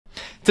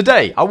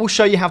Today, I will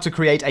show you how to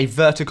create a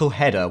vertical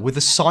header with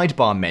a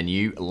sidebar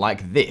menu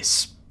like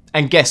this.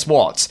 And guess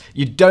what?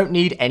 You don't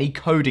need any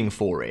coding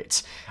for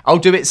it. I'll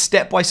do it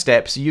step by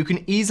step so you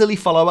can easily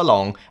follow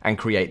along and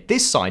create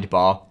this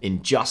sidebar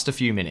in just a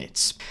few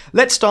minutes.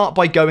 Let's start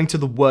by going to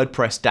the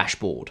WordPress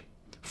dashboard.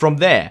 From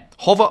there,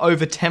 hover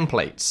over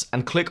Templates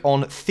and click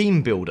on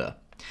Theme Builder.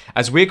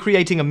 As we're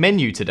creating a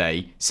menu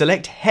today,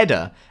 select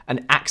Header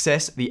and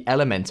access the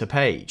Elementor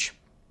page.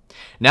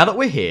 Now that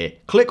we're here,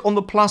 click on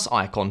the plus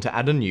icon to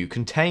add a new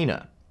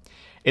container.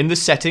 In the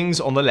settings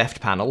on the left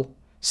panel,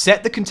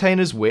 set the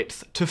container's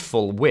width to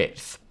full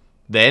width.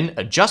 Then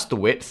adjust the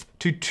width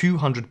to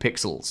 200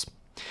 pixels.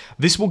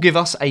 This will give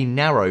us a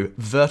narrow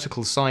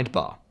vertical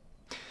sidebar.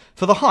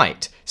 For the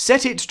height,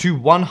 set it to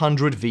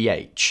 100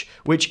 VH,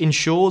 which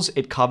ensures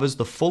it covers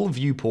the full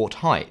viewport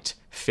height,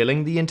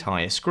 filling the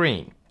entire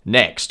screen.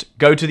 Next,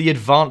 go to the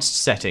advanced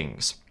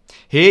settings.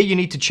 Here you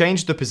need to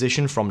change the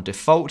position from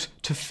default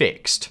to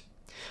fixed.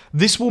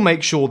 This will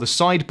make sure the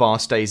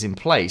sidebar stays in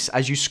place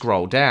as you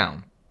scroll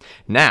down.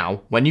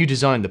 Now, when you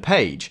design the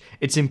page,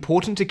 it's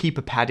important to keep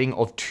a padding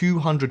of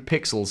 200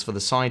 pixels for the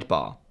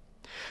sidebar.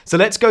 So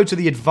let's go to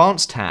the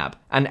Advanced tab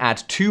and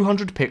add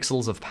 200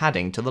 pixels of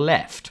padding to the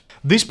left.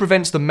 This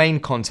prevents the main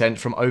content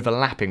from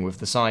overlapping with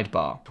the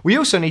sidebar. We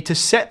also need to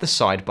set the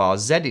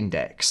sidebar's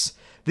z-index.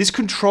 This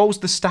controls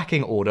the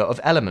stacking order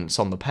of elements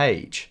on the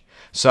page.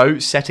 So,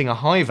 setting a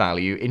high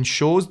value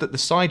ensures that the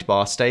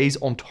sidebar stays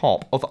on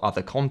top of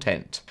other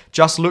content.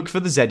 Just look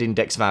for the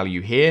z-index value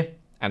here,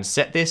 and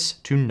set this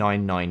to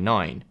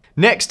 999.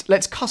 Next,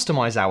 let's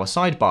customize our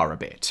sidebar a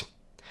bit.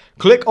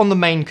 Click on the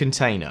main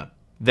container,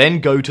 then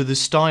go to the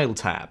Style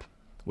tab.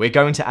 We're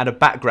going to add a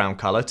background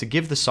color to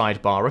give the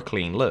sidebar a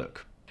clean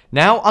look.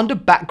 Now, under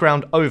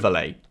Background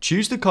Overlay,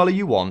 choose the color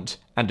you want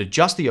and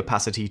adjust the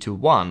opacity to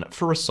 1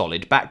 for a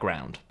solid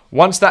background.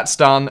 Once that's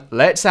done,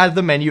 let's add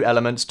the menu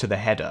elements to the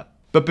header.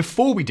 But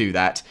before we do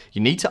that,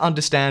 you need to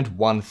understand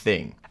one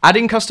thing.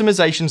 Adding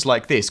customizations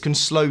like this can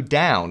slow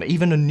down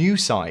even a new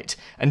site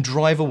and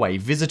drive away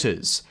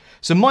visitors.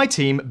 So my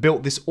team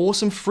built this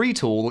awesome free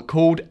tool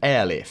called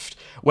Airlift,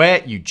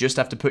 where you just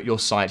have to put your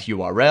site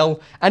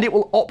URL and it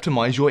will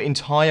optimize your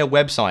entire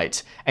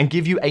website and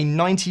give you a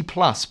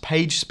 90+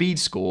 page speed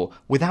score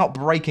without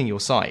breaking your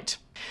site.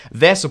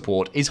 Their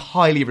support is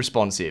highly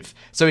responsive,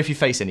 so if you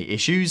face any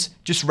issues,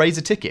 just raise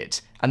a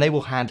ticket and they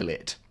will handle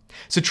it.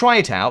 So try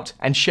it out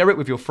and share it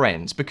with your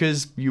friends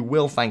because you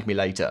will thank me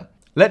later.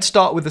 Let's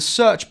start with the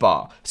search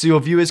bar so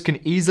your viewers can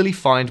easily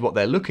find what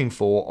they're looking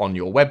for on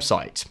your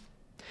website.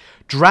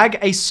 Drag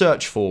a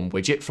search form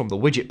widget from the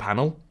widget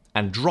panel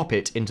and drop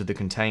it into the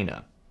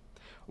container.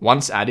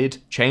 Once added,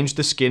 change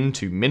the skin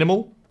to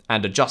minimal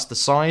and adjust the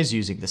size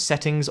using the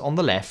settings on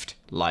the left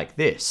like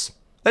this.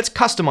 Let's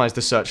customize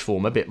the search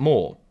form a bit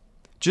more.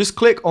 Just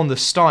click on the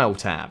Style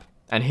tab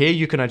and here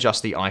you can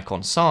adjust the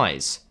icon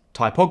size,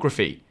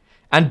 typography,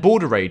 and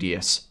border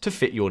radius to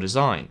fit your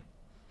design.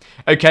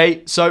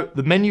 Okay, so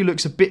the menu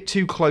looks a bit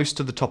too close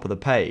to the top of the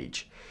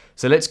page.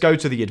 So let's go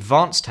to the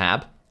Advanced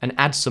tab and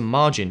add some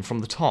margin from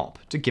the top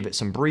to give it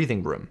some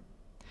breathing room.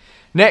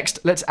 Next,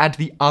 let's add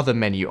the other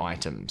menu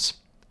items.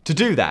 To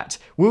do that,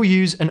 we'll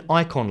use an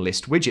icon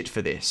list widget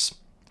for this.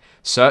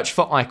 Search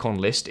for icon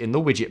list in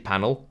the widget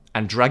panel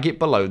and drag it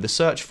below the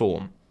search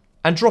form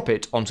and drop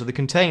it onto the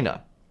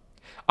container.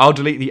 I'll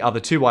delete the other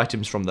two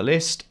items from the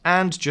list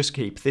and just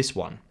keep this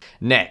one.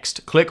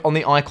 Next, click on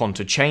the icon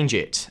to change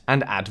it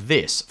and add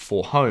this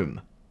for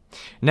home.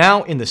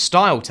 Now in the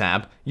Style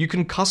tab, you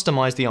can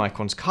customize the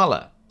icon's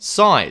color,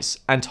 size,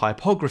 and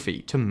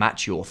typography to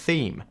match your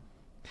theme.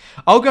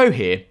 I'll go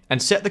here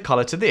and set the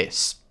color to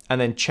this, and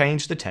then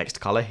change the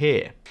text color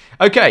here.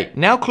 Okay,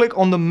 now click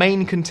on the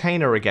main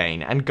container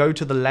again and go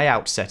to the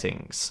layout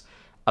settings.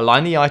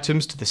 Align the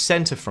items to the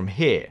center from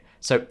here,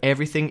 so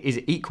everything is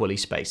equally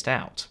spaced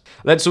out.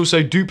 Let's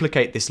also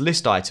duplicate this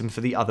list item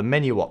for the other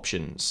menu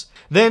options.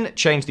 Then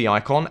change the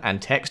icon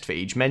and text for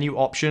each menu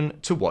option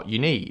to what you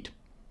need.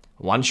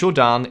 Once you're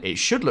done, it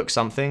should look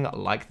something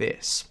like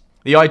this.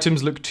 The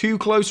items look too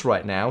close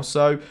right now,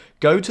 so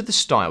go to the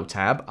Style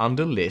tab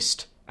under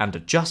List and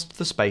adjust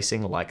the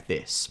spacing like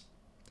this.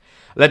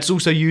 Let's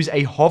also use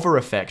a hover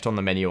effect on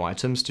the menu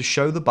items to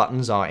show the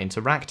buttons are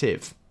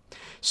interactive.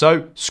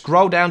 So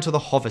scroll down to the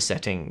hover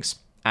settings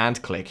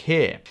and click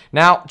here.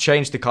 Now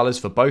change the colors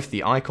for both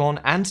the icon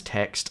and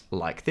text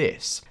like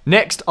this.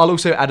 Next, I'll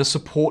also add a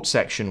support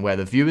section where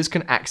the viewers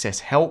can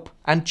access help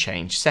and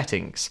change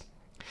settings.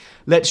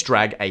 Let's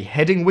drag a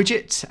heading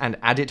widget and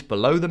add it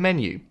below the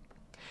menu.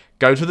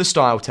 Go to the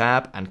Style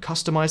tab and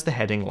customize the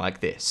heading like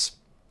this.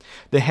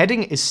 The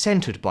heading is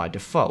centered by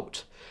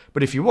default,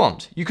 but if you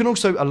want, you can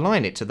also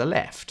align it to the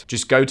left.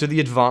 Just go to the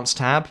Advanced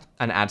tab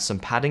and add some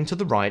padding to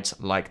the right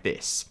like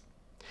this.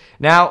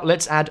 Now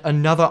let's add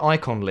another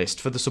icon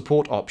list for the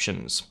support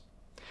options.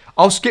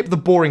 I'll skip the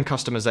boring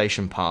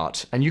customization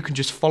part and you can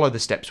just follow the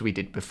steps we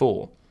did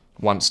before.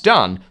 Once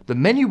done, the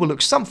menu will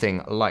look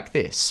something like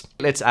this.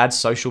 Let's add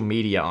social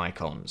media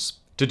icons.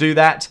 To do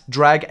that,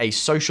 drag a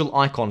social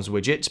icons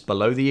widget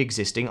below the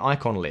existing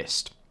icon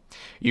list.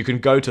 You can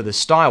go to the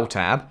Style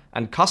tab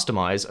and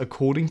customize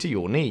according to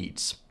your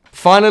needs.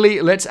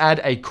 Finally, let's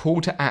add a call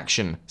to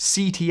action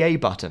CTA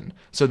button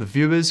so the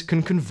viewers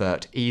can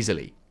convert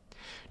easily.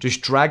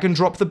 Just drag and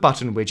drop the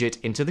button widget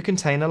into the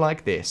container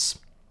like this.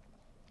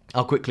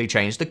 I'll quickly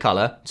change the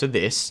color to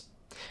this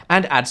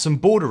and add some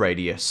border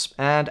radius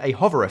and a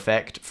hover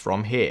effect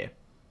from here.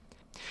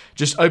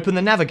 Just open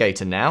the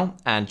navigator now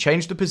and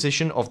change the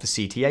position of the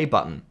CTA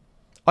button.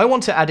 I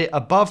want to add it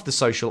above the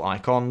social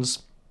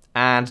icons,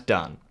 and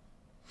done.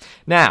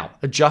 Now,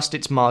 adjust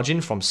its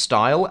margin from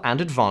Style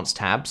and Advanced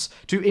tabs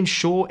to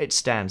ensure it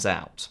stands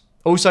out.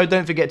 Also,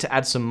 don't forget to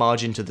add some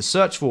margin to the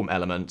search form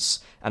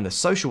elements and the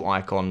social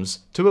icons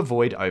to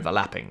avoid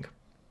overlapping.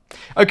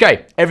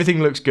 Okay,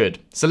 everything looks good,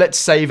 so let's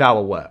save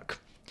our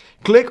work.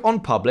 Click on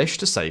Publish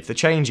to save the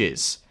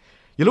changes.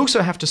 You'll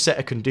also have to set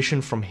a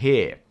condition from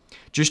here.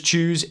 Just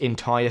choose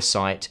Entire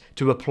Site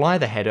to apply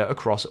the header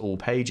across all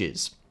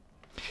pages.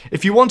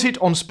 If you want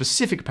it on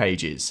specific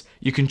pages,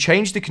 you can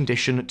change the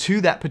condition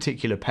to that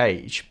particular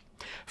page.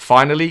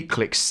 Finally,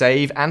 click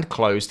Save and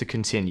Close to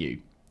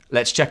continue.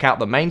 Let's check out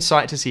the main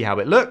site to see how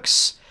it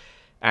looks.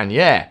 And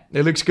yeah,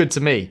 it looks good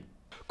to me.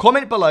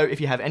 Comment below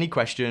if you have any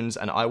questions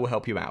and I will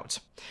help you out.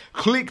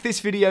 Click this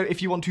video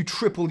if you want to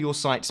triple your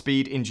site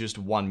speed in just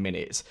 1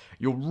 minute.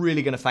 You're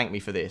really going to thank me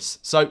for this.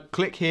 So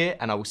click here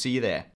and I will see you there.